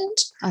happened.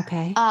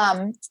 Okay.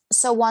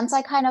 So once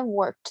I kind of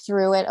worked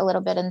through it a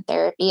little bit in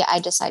therapy, I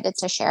decided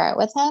to share it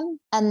with him.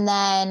 And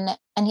then,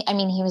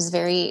 he was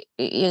very,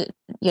 you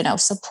know,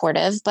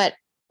 supportive, but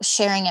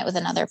sharing it with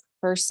another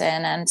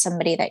person and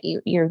somebody that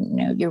you're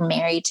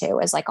married to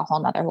is like a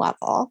whole nother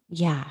level.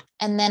 Yeah.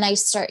 And then I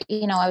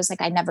was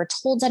like, I never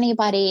told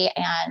anybody.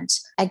 And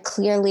I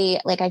clearly,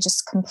 like, I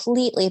just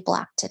completely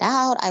blocked it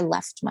out. I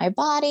left my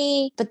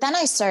body. But then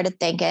I started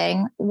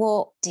thinking,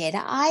 well, did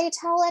I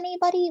tell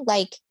anybody?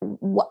 Like,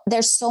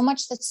 there's so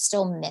much that's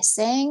still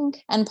missing.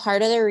 And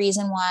part of the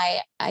reason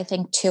why I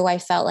think too, I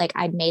felt like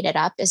I'd made it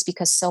up is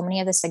because so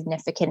many of the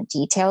significant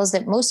details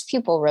that most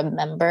people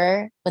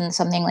remember when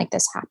something like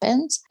this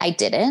happens, I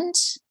didn't.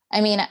 I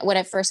mean, when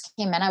it first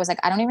came in, I was like,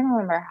 I don't even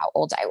remember how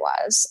old I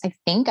was. I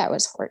think I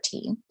was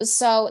 14.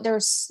 So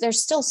there's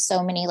still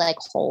so many like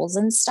holes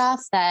and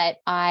stuff that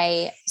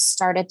I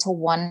started to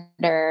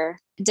wonder,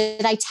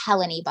 did I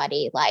tell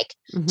anybody? Like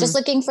just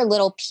looking for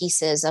little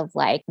pieces of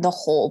like the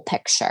whole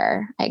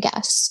picture, I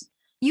guess.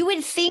 You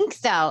would think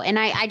though, and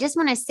I just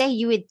want to say,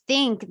 you would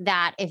think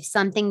that if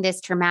something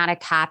this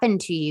traumatic happened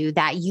to you,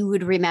 that you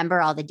would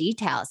remember all the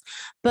details.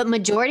 But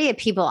majority of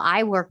people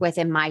I work with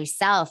and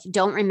myself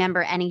don't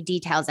remember any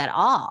details at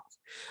all.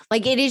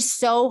 Like it is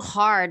so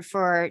hard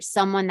for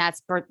someone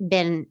that's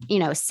been,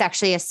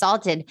 sexually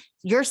assaulted.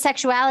 Your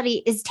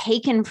sexuality is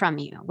taken from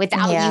you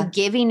without you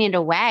giving it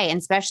away. And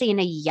especially in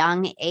a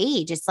young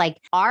age, it's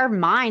like our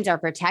minds are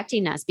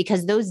protecting us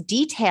because those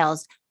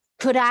details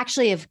could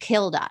actually have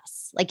killed us.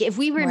 Like if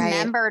we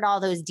remembered all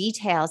those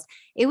details,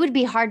 it would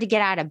be hard to get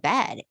out of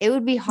bed. It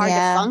would be hard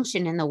to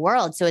function in the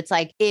world. So it's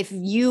like, if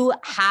you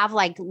have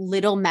like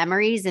little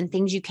memories and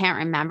things you can't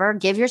remember,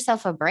 give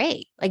yourself a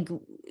break. Like,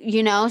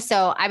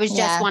 so I was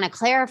just want to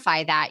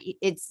clarify that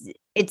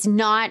it's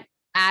not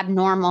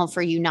abnormal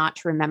for you not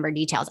to remember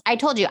details. I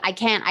told you, I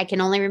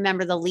can only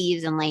remember the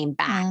leaves and laying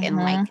back and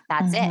like,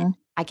 that's it.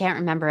 I can't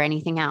remember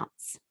anything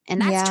else. And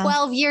that's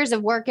 12 years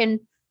of working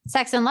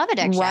sex and love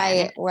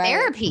addiction,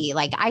 therapy.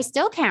 Like I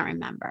still can't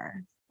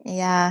remember.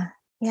 Yeah.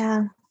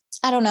 Yeah.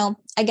 I don't know.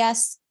 I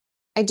guess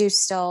I do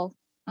still,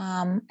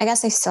 I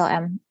guess I still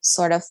am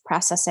sort of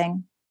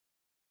processing.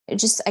 I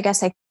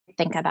guess I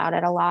think about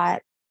it a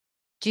lot.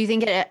 Do you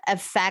think it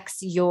affects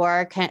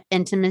your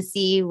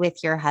intimacy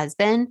with your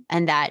husband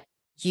and that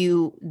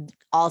you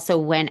also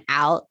went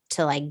out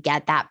to like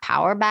get that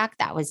power back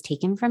that was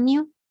taken from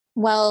you?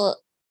 Well,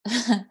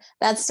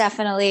 that's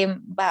definitely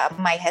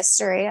my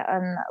history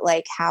on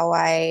like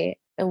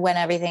when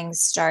everything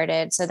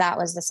started. So that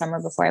was the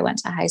summer before I went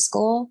to high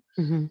school.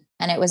 Mm-hmm.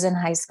 And it was in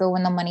high school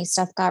when the money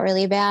stuff got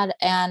really bad.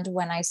 And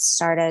when I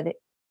started,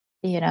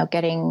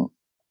 getting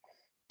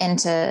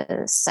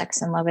into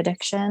sex and love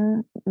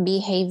addiction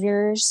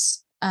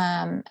behaviors,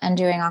 and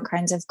doing all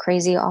kinds of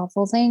crazy,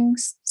 awful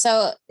things.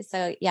 So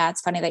yeah,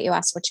 it's funny that you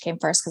asked which came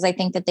first, because I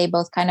think that they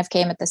both kind of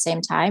came at the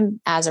same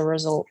time as a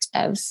result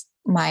of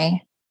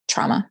my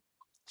trauma.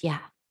 Yeah.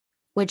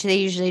 Which they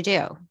usually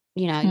do.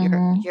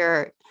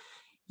 Your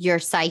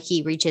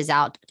psyche reaches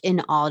out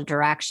in all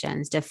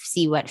directions to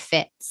see what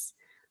fits,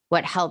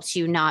 what helps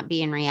you not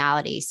be in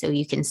reality so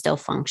you can still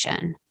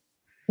function.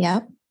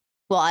 Yep.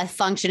 Well, I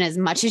function as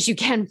much as you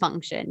can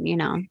function,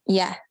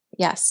 Yeah.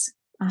 Yes.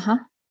 Uh-huh.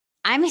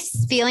 I'm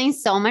feeling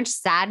so much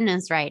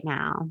sadness right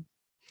now.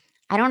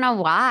 I don't know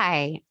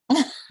why.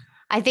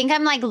 I think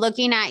I'm like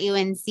looking at you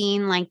and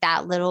seeing like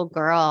that little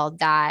girl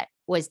that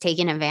was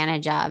taken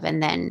advantage of.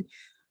 And then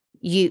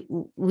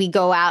we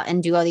go out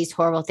and do all these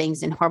horrible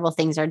things and horrible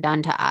things are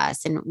done to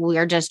us. And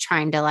we're just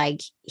trying to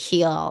like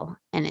heal.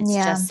 And it's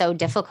just so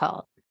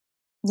difficult.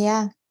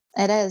 Yeah,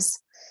 it is.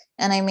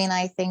 And I mean,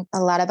 I think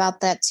a lot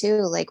about that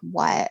too, like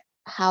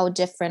how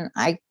different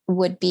I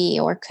would be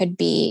or could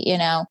be,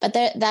 but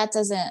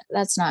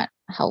that's not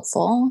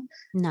helpful.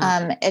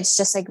 No. It's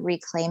just like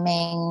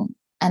reclaiming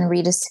and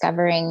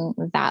rediscovering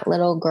that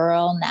little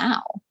girl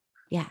now.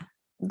 Yeah.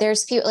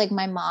 There's people like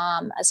my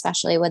mom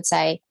especially would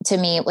say to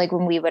me, like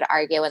when we would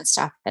argue and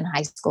stuff in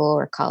high school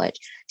or college,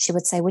 she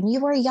would say, when you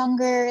were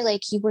younger,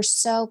 like you were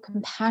so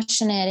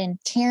compassionate and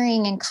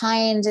caring and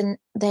kind. And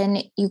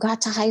then you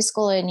got to high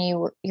school and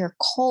you're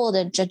cold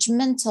and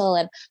judgmental,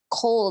 and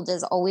cold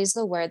is always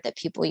the word that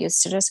people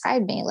used to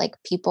describe me. Like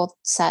people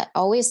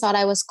always thought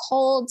I was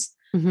cold.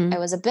 Mm-hmm. I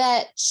was a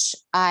bitch.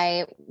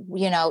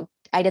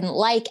 I didn't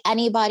like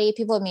anybody.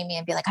 People would meet me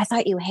and be like, I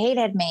thought you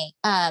hated me.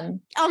 Oh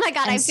my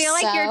God. I feel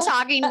like you're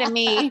talking to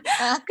me.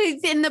 Because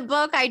in the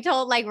book, I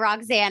told like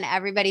Roxanne,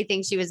 everybody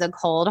thinks she was a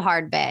cold,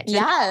 hard bitch.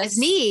 Yes.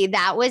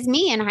 That was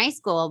me in high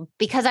school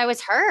because I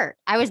was hurt.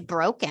 I was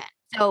broken.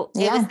 So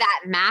it was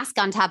that mask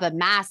on top of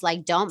mask.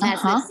 Like, don't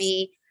mess with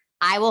me.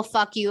 I will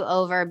fuck you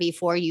over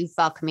before you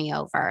fuck me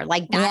over.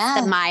 Like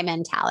that's my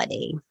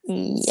mentality.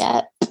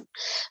 Yeah.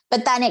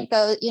 But then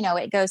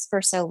it goes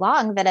for so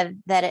long that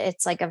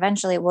it's like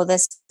eventually, well,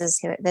 this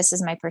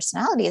is my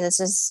personality. This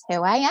is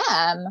who I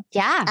am.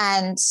 Yeah.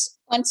 And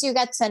once you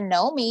get to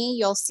know me,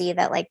 you'll see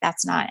that like,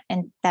 that's not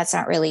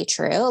really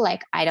true.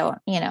 Like, I don't,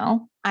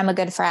 I'm a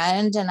good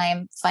friend and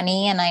I'm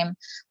funny and I'm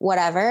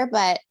whatever,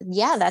 but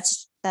yeah,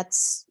 that's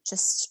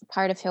just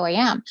part of who I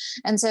am.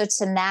 And so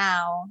to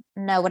now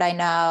know what I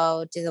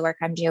know, do the work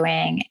I'm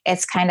doing,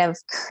 it's kind of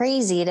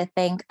crazy to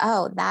think,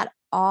 oh, that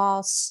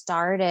all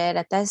started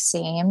at the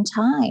same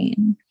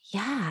time.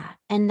 Yeah.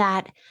 And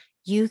that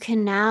you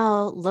can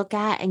now look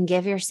at and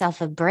give yourself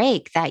a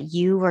break that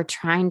you were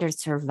trying to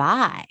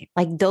survive.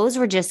 Like those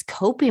were just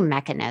coping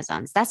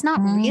mechanisms. That's not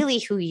really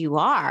who you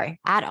are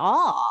at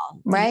all.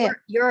 Right.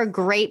 You're a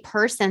great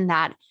person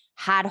that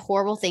had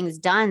horrible things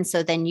done.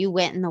 So then you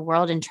went in the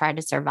world and tried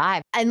to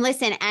survive. And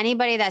listen,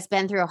 anybody that's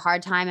been through a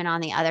hard time and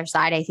on the other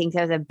side, I think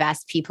they're the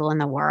best people in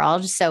the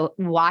world. So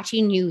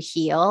watching you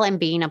heal and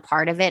being a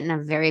part of it in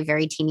a very,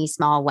 very teeny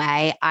small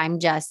way, I'm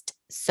just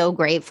so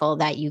grateful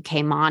that you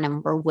came on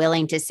and were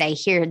willing to say,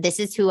 here, this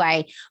is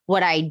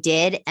what I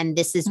did. And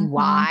this is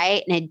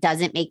why, and it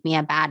doesn't make me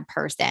a bad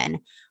person.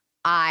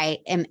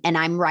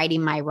 I'm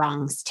righting my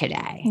wrongs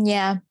today.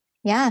 Yeah.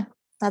 Yeah.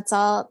 That's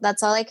all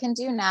I can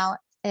do now.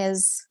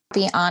 is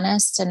be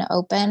honest and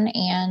open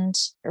and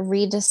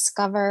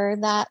rediscover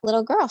that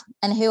little girl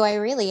and who I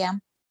really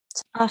am.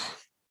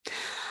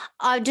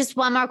 Just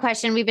one more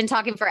question. We've been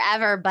talking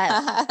forever,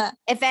 but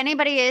if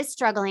anybody is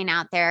struggling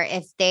out there,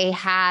 if they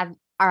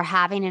are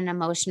having an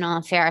emotional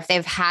affair, if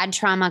they've had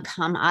trauma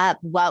come up,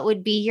 what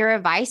would be your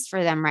advice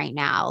for them right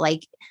now?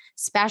 Like,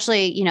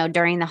 especially,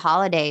 during the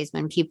holidays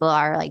when people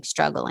are like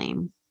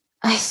struggling.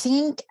 I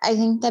think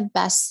the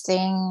best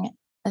thing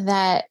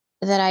that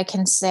I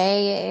can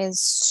say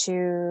is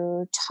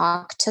to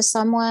talk to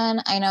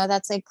someone. I know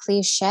that's like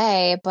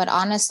cliche, but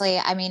honestly,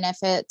 I mean, if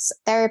it's a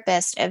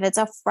therapist, if it's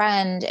a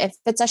friend, if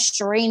it's a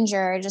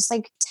stranger, just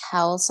like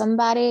tell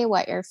somebody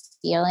what you're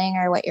feeling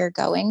or what you're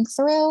going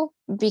through,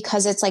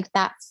 because it's like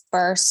that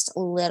first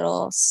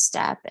little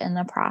step in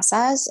the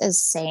process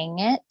is saying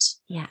it.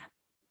 Yeah.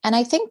 And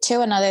I think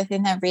too, another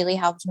thing that really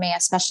helped me,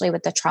 especially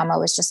with the trauma,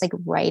 was just like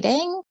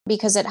writing,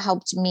 because it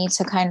helped me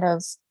to kind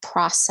of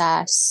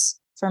process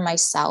for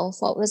myself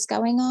what was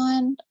going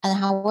on and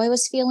how I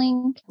was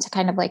feeling, to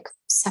kind of like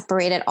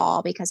separate it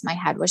all, because my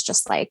head was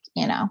just like,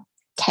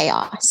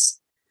 chaos.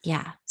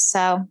 Yeah.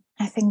 So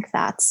I think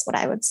that's what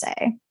I would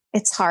say.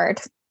 It's hard.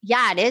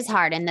 Yeah, it is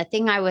hard. And the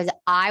thing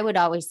I would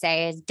always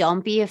say is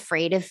don't be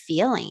afraid of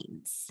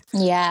feelings.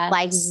 Yeah.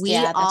 Like we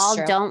all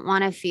don't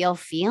want to feel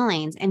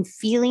feelings, and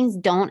feelings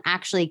don't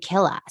actually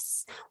kill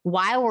us.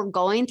 While we're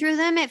going through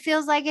them, it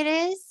feels like it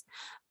is,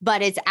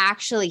 but it's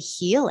actually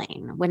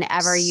healing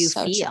whenever you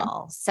feel.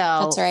 True. So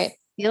that's right.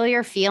 Feel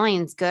your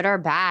feelings, good or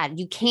bad.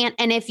 You can't.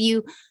 And if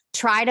you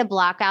try to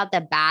block out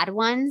the bad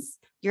ones,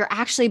 you're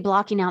actually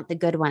blocking out the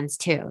good ones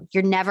too.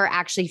 You're never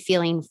actually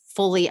feeling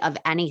fully of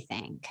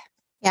anything.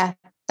 Yeah,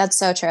 that's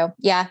so true.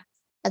 Yeah,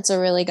 that's a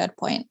really good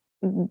point.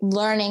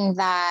 Learning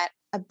that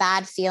a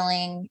bad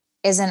feeling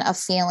isn't a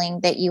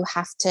feeling that you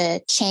have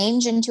to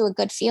change into a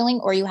good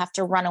feeling, or you have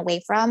to run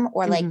away from,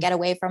 or like get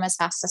away from as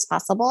fast as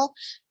possible,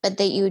 but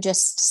that you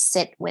just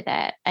sit with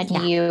it and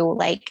you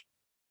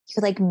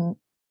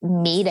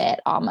meet it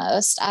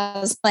almost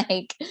as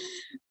like,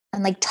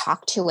 and like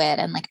talk to it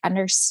and like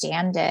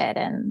understand it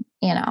and,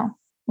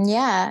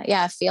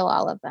 feel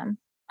all of them.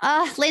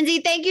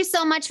 Lindsay, thank you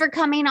so much for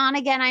coming on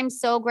again. I'm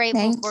so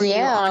grateful for you.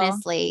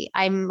 Honestly,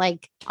 I'm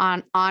like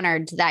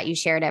honored that you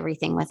shared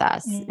everything with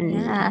us.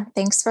 Yeah.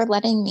 Thanks for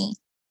letting me.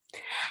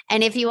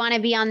 And if you want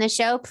to be on the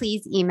show,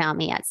 please email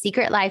me at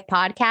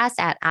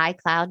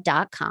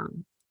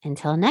secretlifepodcast@icloud.com.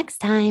 Until next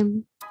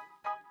time.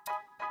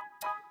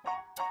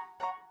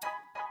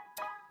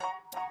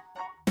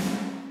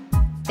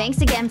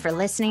 Thanks again for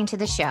listening to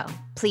the show.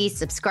 Please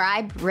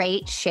subscribe,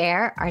 rate,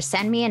 share, or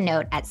send me a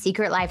note at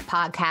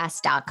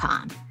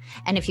secretlifepodcast.com.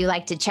 And if you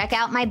like to check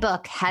out my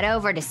book, head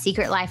over to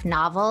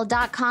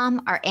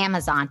secretlifenovel.com or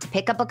Amazon to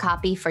pick up a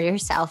copy for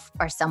yourself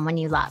or someone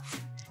you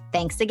love.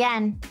 Thanks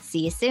again. See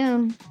you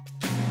soon.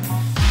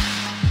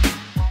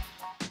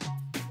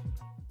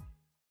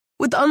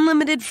 With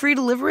unlimited free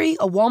delivery,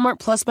 a Walmart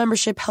Plus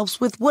membership helps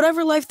with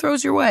whatever life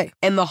throws your way.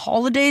 And the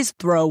holidays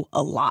throw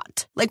a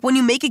lot. Like when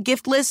you make a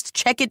gift list,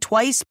 check it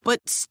twice,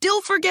 but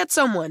still forget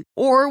someone.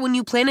 Or when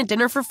you plan a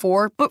dinner for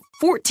 4, but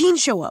 14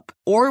 show up.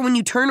 Or when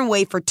you turn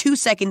away for 2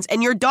 seconds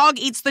and your dog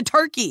eats the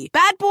turkey.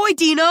 Bad boy,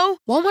 Dino!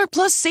 Walmart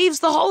Plus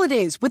saves the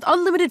holidays with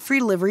unlimited free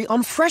delivery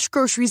on fresh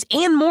groceries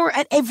and more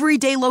at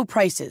everyday low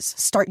prices.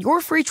 Start your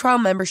free trial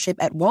membership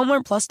at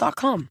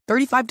walmartplus.com.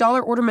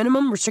 $35 order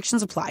minimum.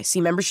 Restrictions apply.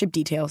 See membership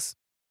details.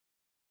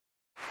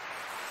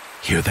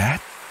 Hear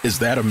that? Is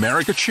that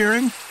America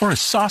cheering or a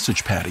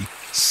sausage patty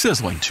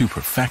sizzling to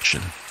perfection?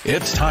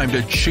 It's time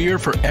to cheer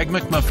for Egg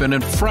McMuffin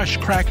and fresh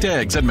cracked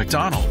eggs at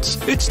McDonald's.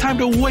 It's time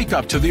to wake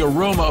up to the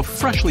aroma of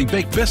freshly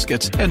baked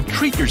biscuits and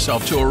treat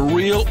yourself to a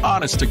real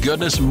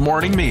honest-to-goodness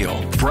morning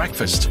meal.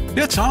 Breakfast,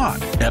 it's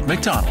on at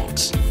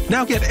McDonald's.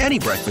 Now get any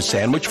breakfast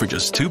sandwich for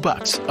just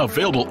 $2.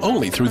 Available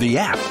only through the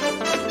app.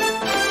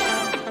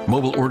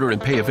 Mobile order and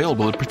pay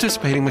available at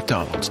participating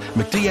McDonald's.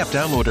 McD app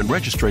download and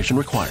registration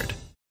required.